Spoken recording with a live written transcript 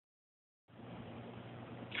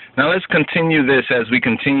Now let's continue this as we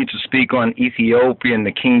continue to speak on Ethiopia and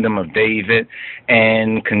the kingdom of David,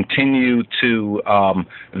 and continue to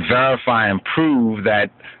verify and prove that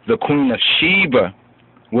the Queen of Sheba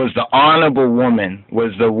was the honorable woman,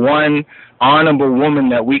 was the one honorable woman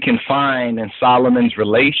that we can find in Solomon's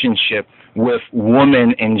relationship with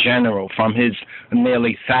women in general. From his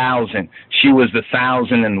nearly 1,000, she was the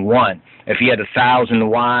 1,001. If he had 1,000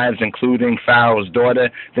 wives, including Pharaoh's daughter,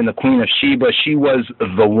 then the Queen of Sheba, she was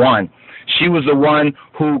the one. She was the one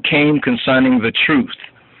who came concerning the truth.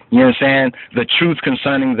 You understand? The truth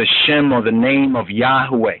concerning the Shem, or the name of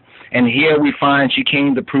Yahweh. And here we find she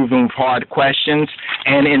came to prove him with hard questions.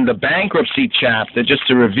 And in the bankruptcy chapter, just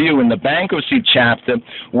to review, in the bankruptcy chapter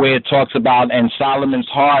where it talks about, and Solomon's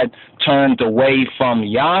heart turned away from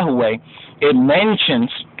Yahweh, it mentions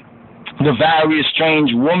the various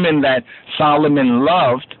strange women that Solomon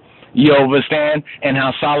loved, you understand, and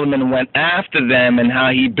how Solomon went after them, and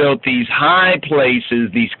how he built these high places,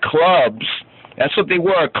 these clubs. That's what they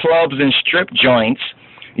were, clubs and strip joints,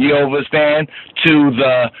 you understand, to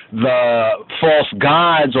the false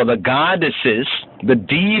gods or the goddesses, the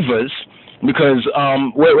divas, because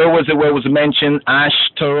where was it mentioned?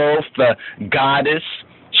 Ashtaroth, the goddess,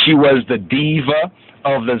 she was the diva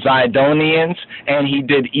of the Zidonians, and he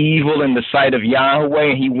did evil in the sight of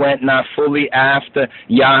Yahweh, and he went not fully after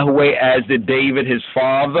Yahweh as did David his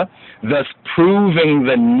father, thus proving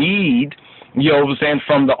the need, you understand,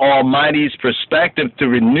 from the Almighty's perspective to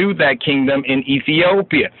renew that kingdom in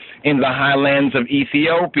Ethiopia, in the highlands of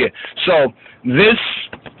Ethiopia. So this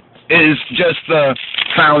is just the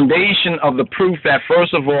foundation of the proof that,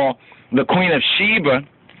 first of all, the Queen of Sheba,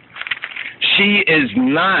 she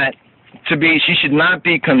should not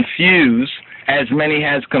be confused, as many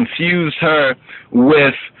has confused her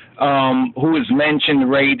with who is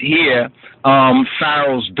mentioned right here,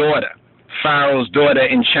 Pharaoh's daughter. Pharaoh's daughter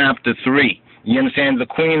in chapter 3. You understand? The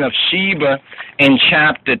Queen of Sheba in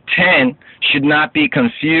chapter 10 should not be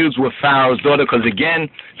confused with Pharaoh's daughter, because again,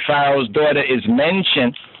 Pharaoh's daughter is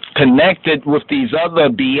mentioned connected with these other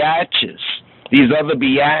biatches. These other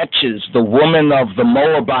biatches, the woman of the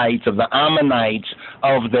Moabites, of the Ammonites,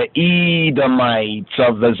 of the Edomites,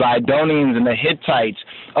 of the Zidonians and the Hittites,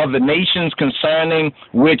 of the nations concerning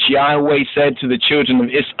which Yahweh said to the children of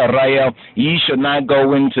Israel, ye shall not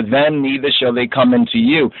go into them, neither shall they come into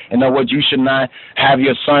you. In other words, you should not have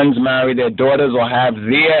your sons marry their daughters, or have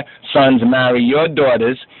their sons marry your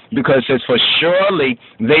daughters, because it says, for surely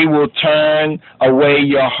they will turn away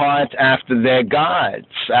your heart after their gods,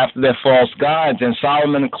 after their false gods. And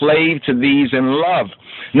Solomon clave to these in love.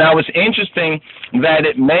 Now it's interesting that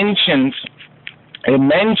it mentions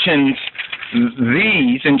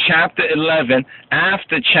these in chapter 11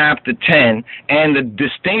 after chapter 10, and the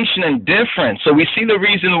distinction and difference. So we see the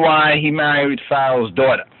reason why he married Pharaoh's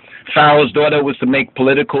daughter. Pharaoh's daughter was to make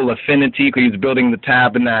political affinity, because he was building the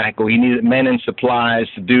tabernacle. He needed men and supplies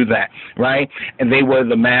to do that, right? And they were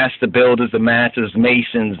the master builders, the masters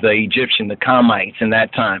masons, the Egyptian, the Kamites in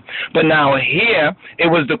that time. But now here, it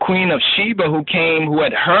was the Queen of Sheba who came, who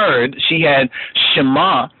had heard. She had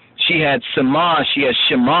Shema. She had Samah, she had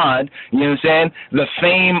Shemad, you know what I'm saying? The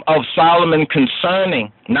fame of Solomon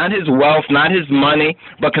concerning, not his wealth, not his money,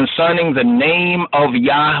 but concerning the name of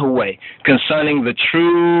Yahweh, concerning the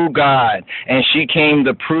true God. And she came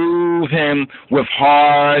to prove him with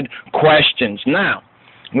hard questions. Now,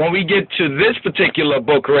 when we get to this particular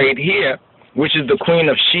book right here, which is the Queen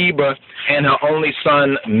of Sheba and her only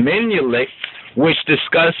son Menyelek, which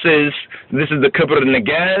discusses, this is the Kibber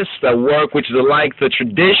Neges, a work which is like the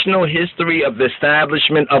traditional history of the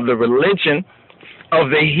establishment of the religion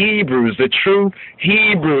of the Hebrews, the true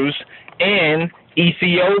Hebrews in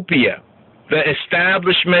Ethiopia. The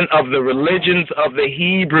establishment of the religions of the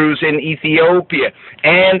Hebrews in Ethiopia.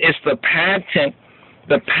 And it's the patent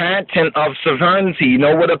of sovereignty. You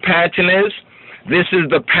know what a patent is? This is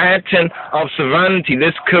the patent of sovereignty,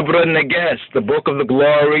 this Kibra Neges, the Book of the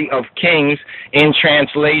Glory of Kings, in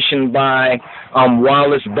translation by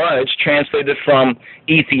Wallace Budge, translated from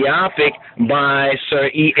Ethiopic by Sir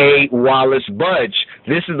E.A. Wallace Budge.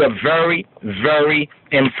 This is a very, very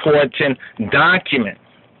important document.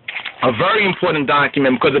 A very important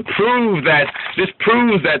document, because this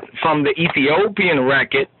proves that from the Ethiopian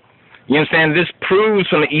record, you understand, this proves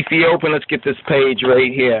from the Ethiopian, let's get this page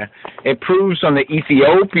right here. It proves from the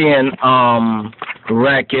Ethiopian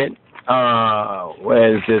record,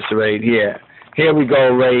 where is this right here? Here we go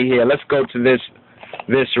right here. Let's go to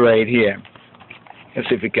this right here. Let's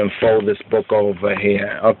see if we can fold this book over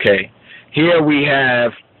here. Okay. Here we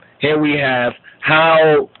have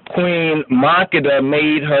how Queen Makeda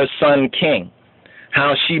made her son king.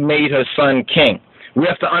 How she made her son king. We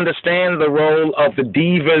have to understand the role of the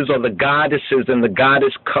divas or the goddesses and the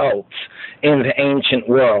goddess cults in the ancient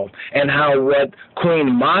world, and how what Queen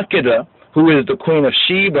Makeda, who is the Queen of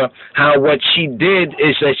Sheba, how what she did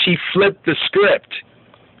is that she flipped the script.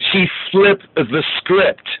 She flipped the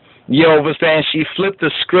script. You understand? She flipped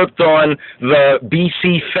the script on the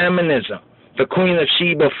BC feminism. The Queen of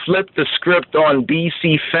Sheba flipped the script on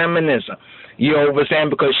BC feminism. You understand?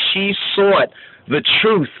 Because she sought the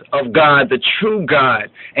truth of God, the true God,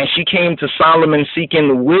 and she came to Solomon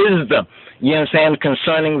seeking wisdom, you understand,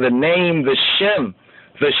 concerning the name, the Shem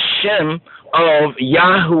of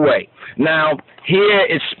Yahweh. Now, here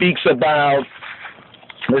it speaks about,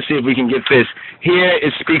 let's see if we can get this. Here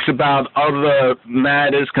it speaks about other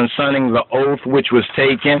matters concerning the oath which was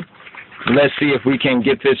taken. Let's see if we can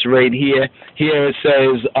get this right here. Here it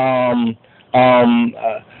says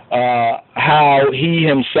how he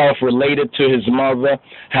himself related to his mother,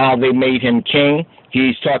 how they made him king.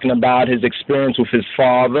 He's talking about his experience with his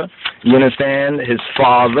father. You understand? His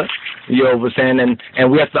father. You understand?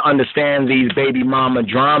 And we have to understand these baby mama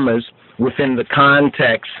dramas within the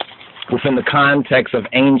context of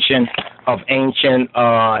ancient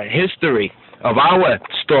history of our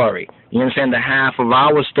story. You understand? The half of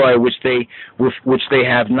our story which they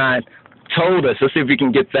have not told us. Let's see if we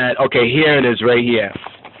can get that. Okay, here it is right here.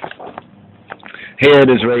 Here it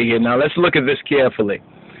is right here. Now let's look at this carefully.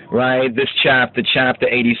 Right? This chapter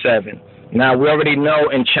 87. Now we already know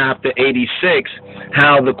in chapter 86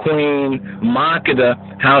 how the Queen Makeda,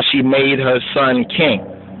 how she made her son king.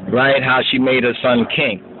 Right? How she made her son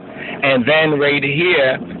king. And then right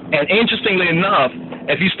here, and interestingly enough,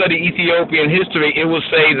 if you study Ethiopian history, it will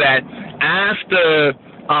say that after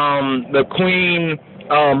the Queen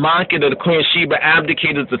Makeda, the Queen Sheba,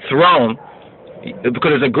 abdicated the throne, because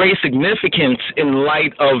there's a great significance in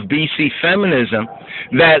light of BC feminism,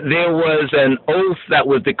 that there was an oath that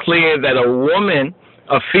was declared that a woman,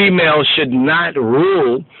 a female, should not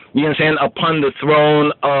rule, you understand, upon the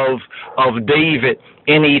throne of David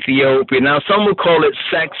in Ethiopia. Now, some would call it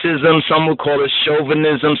sexism, some would call it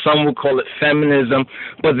chauvinism, some would call it feminism,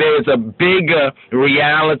 but there's a bigger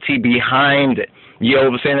reality behind it. You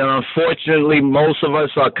understand? And unfortunately, most of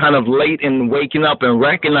us are kind of late in waking up and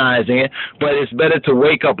recognizing it, but it's better to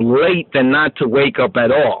wake up late than not to wake up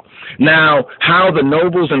at all. Now, how the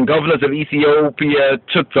nobles and governors of Ethiopia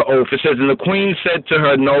took the oath. It says, and the queen said to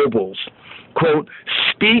her nobles, quote,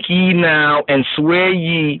 speak ye now and swear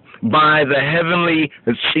ye by the heavenly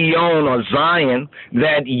Sion or Zion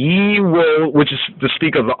that ye will, which is to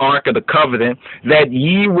speak of the Ark of the Covenant, that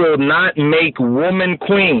ye will not make women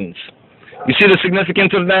queens. You see the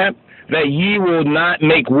significance of that? That ye will not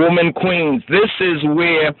make women queens. This is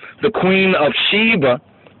where the Queen of Sheba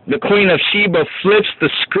flips the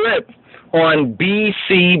script on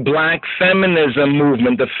BC black feminism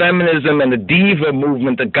movement, the feminism and the diva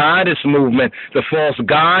movement, the goddess movement, the false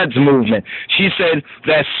gods movement. She said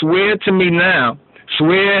that swear to me now,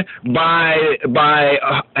 swear by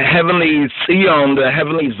heavenly Sion, the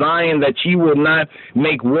heavenly Zion, that ye will not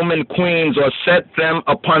make women queens or set them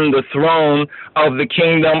upon the throne of the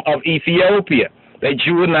kingdom of Ethiopia. That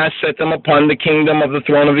you will not set them upon the kingdom of the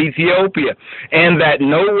throne of Ethiopia. And that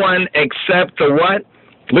no one except the what?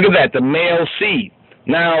 Look at that, the male seed.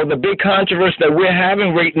 Now, the big controversy that we're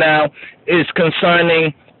having right now is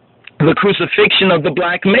concerning the crucifixion of the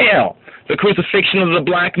black male, the crucifixion of the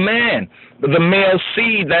black man, the male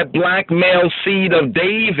seed, that black male seed of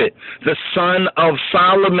David, the son of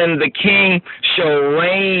Solomon the king, shall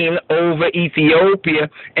reign over Ethiopia,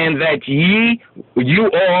 and that you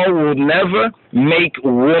all will never make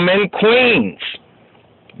women queens.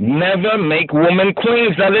 Never make women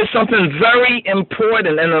queens. Now, there's something very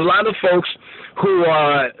important, and a lot of folks who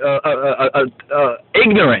are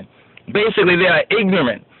ignorant, basically they are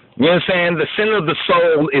ignorant. You know what I'm saying? The sin of the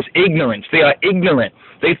soul is ignorance. They are ignorant.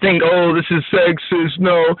 They think, oh, this is sexist.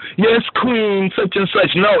 No. Yes, queen, such and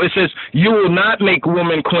such. No, it says, you will not make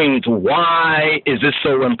women queens. Why is this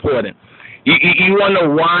so important? You want to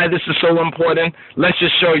know why this is so important? Let's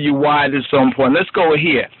just show you why this is so important. Let's go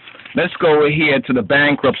here. Let's go over here to the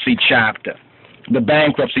bankruptcy chapter. The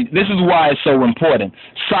bankruptcy. This is why it's so important.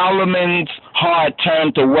 Solomon's heart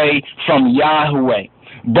turned away from Yahweh.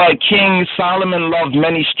 But King Solomon loved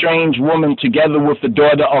many strange women together with the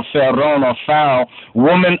daughter of Pharaoh,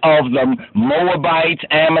 women of the Moabites,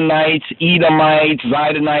 Ammonites, Edomites,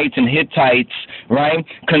 Zidonites, and Hittites, right?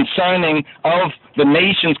 Concerning of the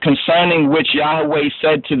nations concerning which Yahweh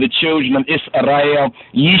said to the children of Israel,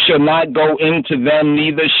 ye shall not go into them,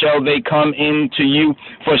 neither shall they come into you,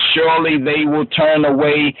 for surely they will turn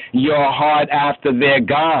away your heart after their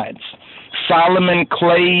gods. Solomon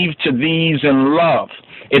clave to these in love.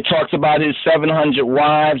 It talks about his 700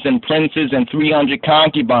 wives and princes and 300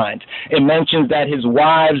 concubines. It mentions that his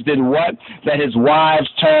wives did what? That his wives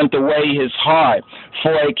turned away his heart.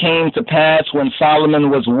 For it came to pass when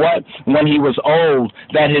Solomon was what? When he was old,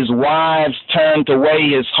 that his wives turned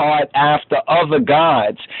away his heart after other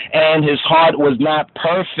gods, and his heart was not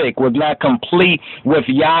perfect, was not complete with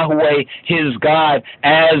Yahweh his God,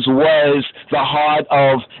 as was the heart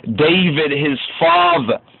of David his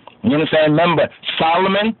father. You understand? Remember,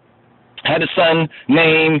 Solomon had a son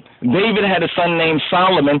named, David had a son named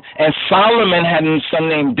Solomon, and Solomon had a son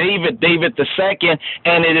named David, David the second,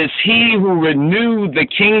 and it is he who renewed the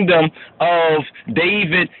kingdom of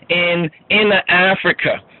David in Inner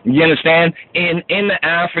Africa. You understand? In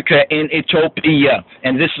Africa, in Ethiopia.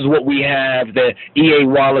 And this is what we have, the E.A.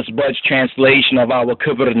 Wallace Budge translation of our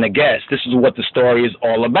Kibber Nages. This is what the story is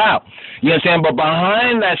all about. You understand? But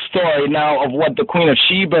behind that story now of what the Queen of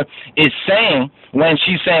Sheba is saying, when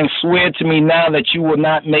she's saying, swear to me now that you will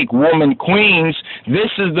not make women queens, this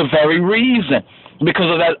is the very reason. Because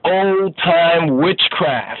of that old-time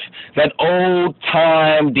witchcraft, that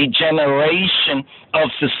old-time degeneration of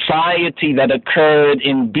society that occurred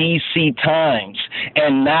in BC times.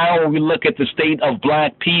 And now when we look at the state of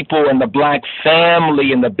black people and the black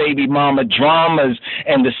family and the baby mama dramas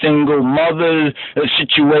and the single mother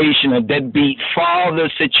situation, a deadbeat father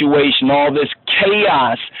situation, all this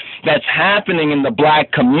chaos that's happening in the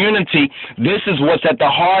black community, this is what's at the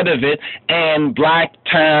heart of it. And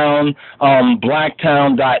Blacktown,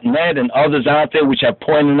 Blacktown.net and others out there which have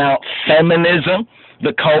pointed out feminism,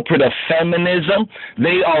 the culprit of feminism,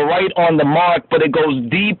 they are right on the mark, but it goes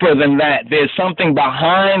deeper than that. There's something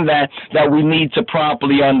behind that that we need to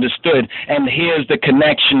properly understood. And here's the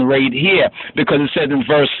connection right here, because it says in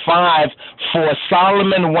verse 5, for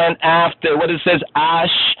Solomon went after, what it says,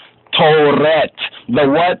 Ashtoreth, the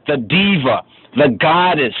what? The diva, the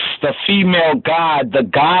goddess, the female god, the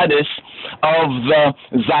goddess of the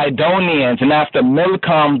Zidonians, and after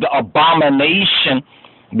Milcom, the abomination,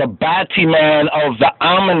 the Batiman of the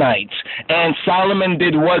Ammonites. And Solomon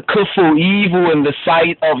did what? Kufu, evil in the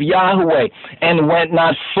sight of Yahweh, and went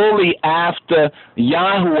not fully after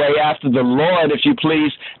Yahweh, after the Lord, if you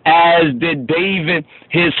please, as did David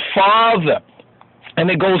his father. And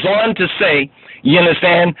it goes on to say, you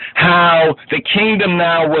understand, how the kingdom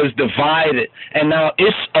now was divided, and now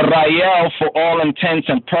Israel, for all intents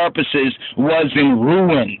and purposes, was in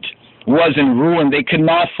ruin. They could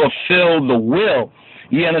not fulfill the will,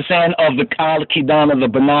 you understand, of the Al-Qidan, of the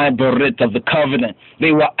Benai Berit, of the covenant.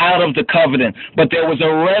 They were out of the covenant, but there was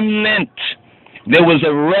a remnant. There was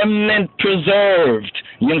a remnant preserved.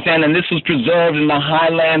 You understand? And this was preserved in the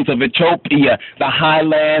highlands of Ethiopia, the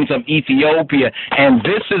highlands of Ethiopia. And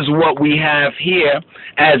this is what we have here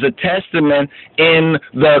as a testament in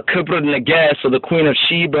the Kibra Nages, or the Queen of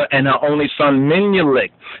Sheba, and her only son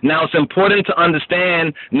Menyelek. Now, it's important to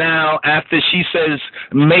understand now, after she says,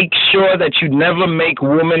 make sure that you never make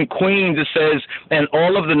women queens, it says, and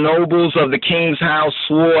all of the nobles of the king's house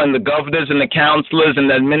swore, and the governors and the counselors and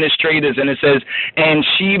the administrators, and it says, and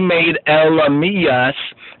she made Elamias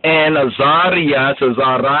and Azariah,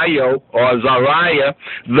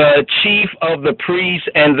 the chief of the priests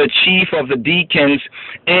and the chief of the deacons,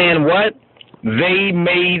 and what? They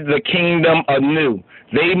made the kingdom anew.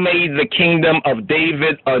 They made the kingdom of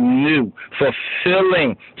David anew,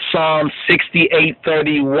 fulfilling Psalm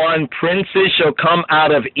 68:31. Princes shall come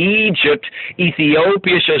out of Egypt.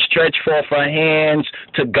 Ethiopia shall stretch forth her hands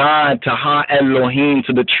to God, to Ha Elohim,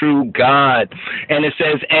 to the true God. And it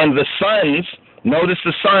says, and the sons, notice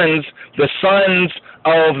the sons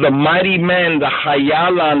of the mighty men, the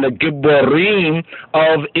Hayalan, the Gibborim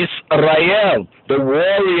of Israel, the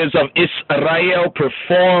warriors of Israel,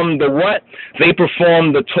 performed the what? They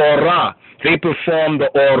performed the Torah. They performed the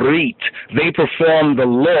Orit. They performed the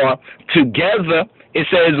law together, it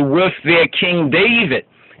says, with their King David.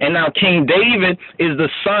 And now King David is the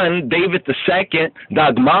son, David the second,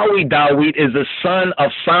 Dagmawi Dawit is the son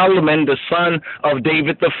of Solomon, the son of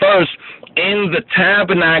David the first, in the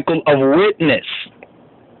tabernacle of witness.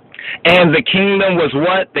 And the kingdom was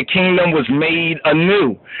what? The kingdom was made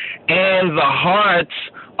anew. And the hearts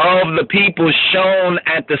of the people shone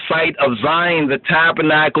at the sight of Zion, the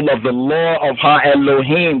tabernacle of the law of Ha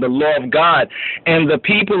Elohim, the law of God. And the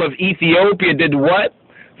people of Ethiopia did what?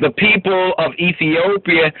 The people of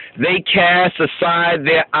Ethiopia, they cast aside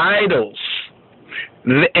their idols,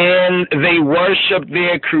 and they worshiped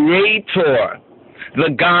their creator. the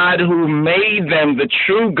God who made them, the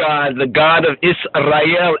true God, the God of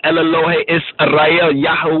Israel, El Elohe Israel,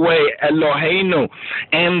 Yahweh Eloheinu.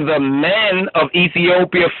 And the men of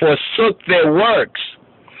Ethiopia forsook their works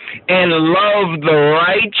and loved the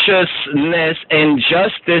righteousness and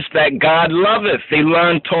justice that God loveth. They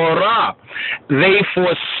learned Torah. They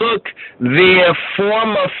forsook their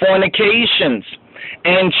former fornications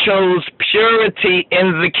and chose purity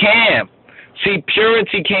in the camp. See,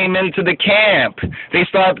 purity came into the camp. They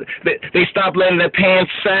stopped letting their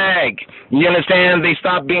pants sag. You understand? They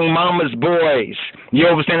stopped being mama's boys. You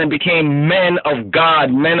understand? And became men of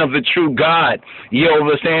God, men of the true God. You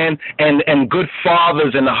understand? And good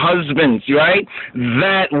fathers and husbands, right?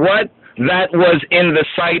 That was in the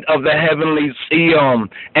sight of the heavenly Zion.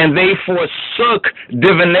 And they forsook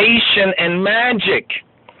divination and magic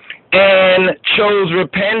and chose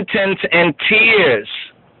repentance and tears.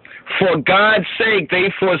 For God's sake,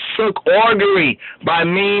 they forsook augury by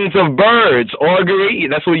means of birds. Augury,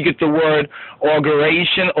 that's where you get the word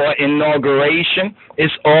auguration or inauguration.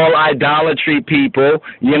 It's all idolatry, people.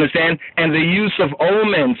 You understand? And the use of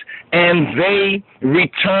omens. And they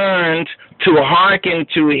returned to hearken,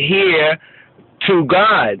 to hear to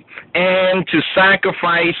God and to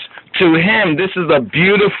sacrifice to Him. This is a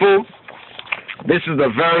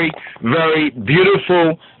very, very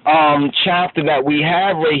beautiful chapter that we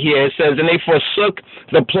have right here. It says, and they forsook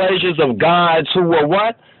the pleasures of gods who were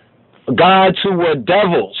what? Gods who were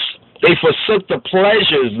devils. They forsook the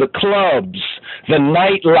pleasures, the clubs, the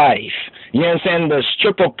nightlife, you understand, the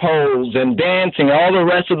stripper poles and dancing, all the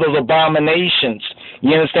rest of those abominations.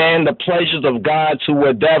 You understand, the pleasures of gods who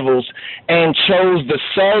were devils, and chose the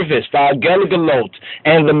service, the Agelgalot,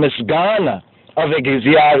 and the Misgana of the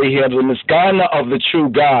Geziari here, the Misgana of the true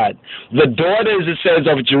God. The daughters, it says,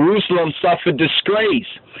 of Jerusalem suffered disgrace,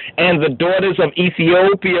 and the daughters of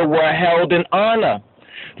Ethiopia were held in honor.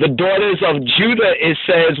 The daughters of Judah, it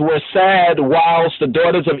says, were sad, whilst the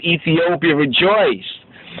daughters of Ethiopia rejoiced.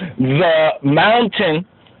 The mountains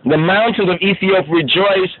of Ethiopia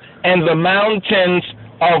rejoiced, and the mountains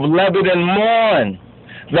of Lebanon mourn.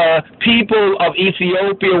 The people of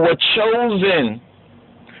Ethiopia were chosen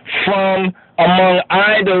from among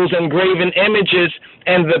idols and graven images,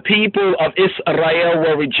 and the people of Israel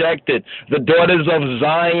were rejected. The daughters of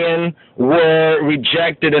Zion were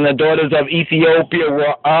rejected, and the daughters of Ethiopia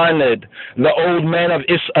were honored. The old men of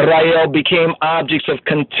Israel became objects of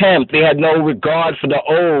contempt. They had no regard for the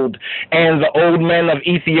old, and the old men of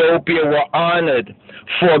Ethiopia were honored.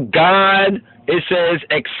 For God, it says,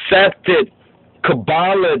 accepted,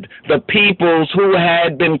 Kabbalad, the peoples who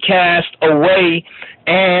had been cast away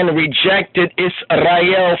and rejected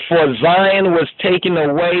Israel, for Zion was taken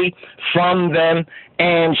away from them,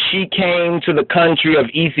 and she came to the country of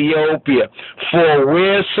Ethiopia. For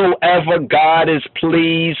wheresoever God is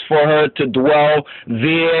pleased for her to dwell,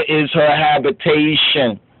 there is her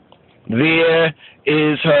habitation. There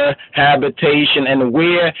is her habitation, and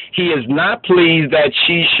where He is not pleased that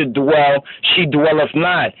she should dwell, she dwelleth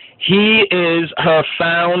not. He is her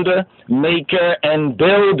founder, maker, and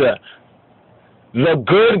builder, the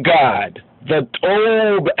good God, the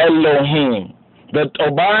Tob Elohim, the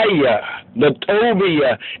Tobiah, the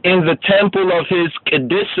Tobiah, in the temple of His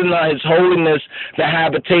Kedisina, His holiness, the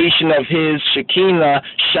habitation of His Shekinah,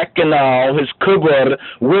 Shekinah, His Kubur,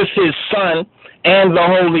 with His Son and the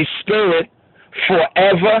Holy Spirit,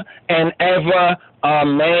 forever and ever.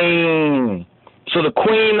 Amen. So the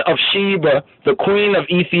Queen of Sheba, the Queen of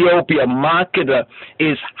Ethiopia, Makeda,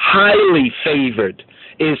 is highly favored,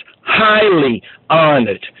 is highly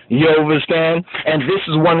honored. You understand? And this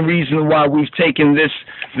is one reason why we've taken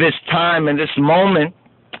this time and this moment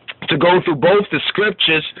to go through both the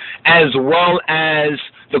scriptures as well as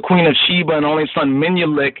the Queen of Sheba and only son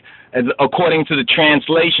Menyelek, according to the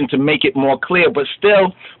translation, to make it more clear. But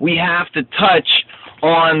still, we have to touch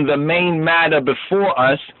on the main matter before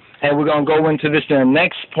us, and we're going to go into this in the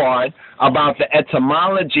next part about the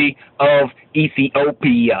etymology of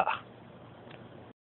Ethiopia.